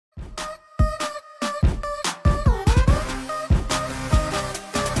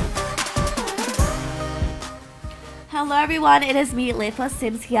Hello everyone, it is me,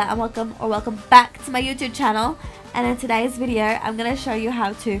 Sims here, and welcome back to my YouTube channel. And in today's video, I'm going to show you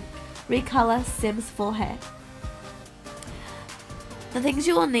how to recolor Sims 4 hair. The things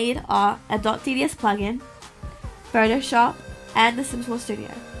you will need are a .tds plugin, Photoshop, and the Sims 4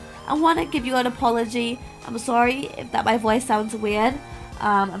 Studio. I want to give you an apology. I'm sorry if that my voice sounds weird.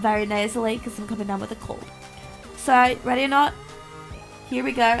 I'm very nasally because I'm coming down with a cold. So, ready or not? Here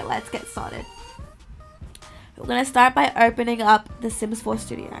we go, let's get started. We're going to start by opening up the Sims 4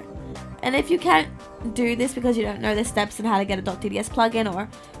 Studio. And if you can't do this because you don't know the steps and how to get a .tds plugin, or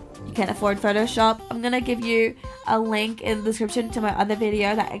you can't afford Photoshop, I'm going to give you a link in the description to my other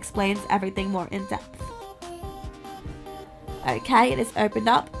video that explains everything more in depth. Okay, it is opened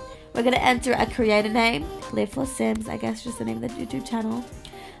up. We're going to enter a creator name, Live for Sims, I guess just the name of the YouTube channel.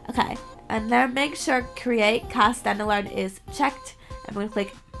 Okay, and then make sure Create Cast Standalone is checked, and we're going to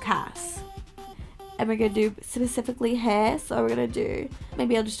click Cast. And we're going to do specifically hair, so we're going to do,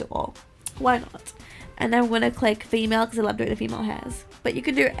 maybe I'll just do all. Why not? And then we're going to click female because I love doing the female hairs. But you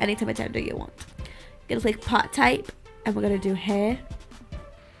can do any type of gender you want. You're going to click part type, and we're going to do hair.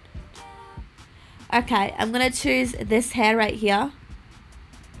 Okay, I'm going to choose this hair right here.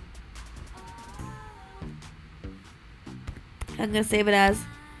 I'm going to save it as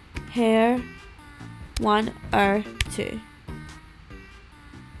hair 102.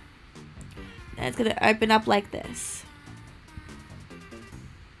 And it's going to open up like this.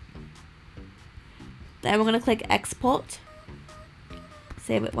 Then we're going to click export.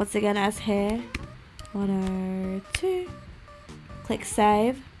 Save it once again as hair 102. Click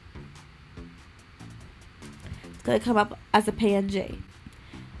save. It's going to come up as a PNG.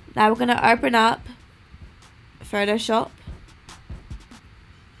 Now we're going to open up Photoshop.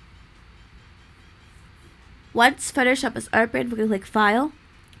 Once Photoshop is open, we're going to click File,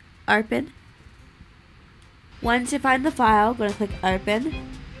 Open. Once you find the file, we're going to click Open.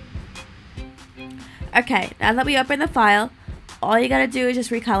 Okay, now that we open the file, all you got to do is just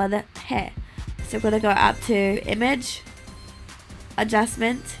recolor the hair. So we're going to go up to Image,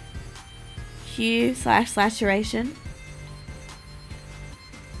 Adjustment, Hue/Saturation.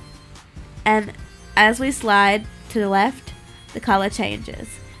 And as we slide to the left, the color changes.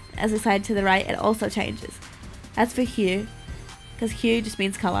 As we slide to the right, it also changes. That's for hue, because hue just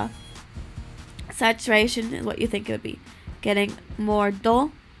means color. Saturation is what you think it would be. Getting more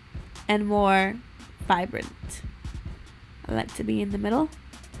dull and more vibrant. I like to be in the middle.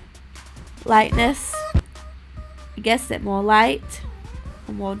 Lightness. You guessed it, more light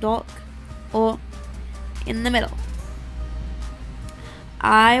or more dark, or in the middle.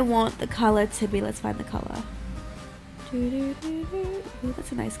 I want the color to be, let's find the color. Ooh,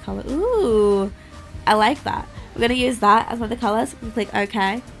 that's a nice color. Ooh, I like that. We're going to use that as one of the colors. We click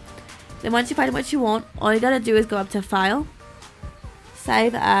OK. Then once you find what you want, all you got to do is go up to File,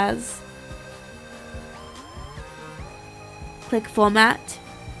 Save As, click Format,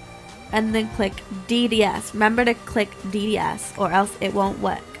 and then click DDS. Remember to click DDS or else it won't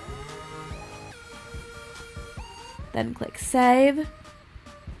work. Then click Save.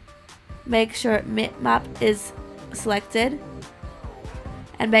 Make sure Map is selected,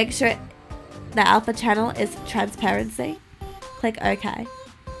 and make sure the alpha channel is transparency. Click OK.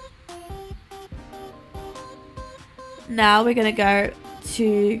 Now we're gonna go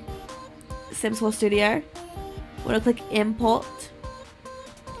to Sims 4 Studio. We're gonna click Import,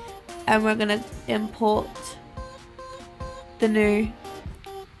 and we're gonna import the new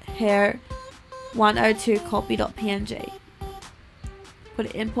hair 102 copy.png.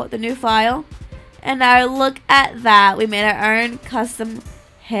 Import the new file. And now look at that. We made our own custom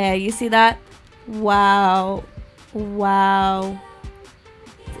hair. You see that? Wow. Wow.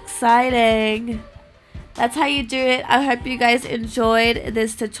 It's exciting. That's how you do it. I hope you guys enjoyed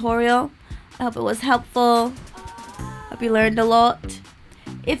this tutorial. I hope it was helpful. Hope you learned a lot.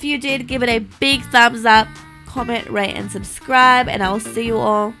 If you did, give it a big thumbs up, comment, rate, and subscribe. And I will see you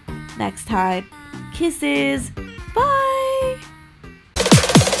all next time. Kisses. Bye.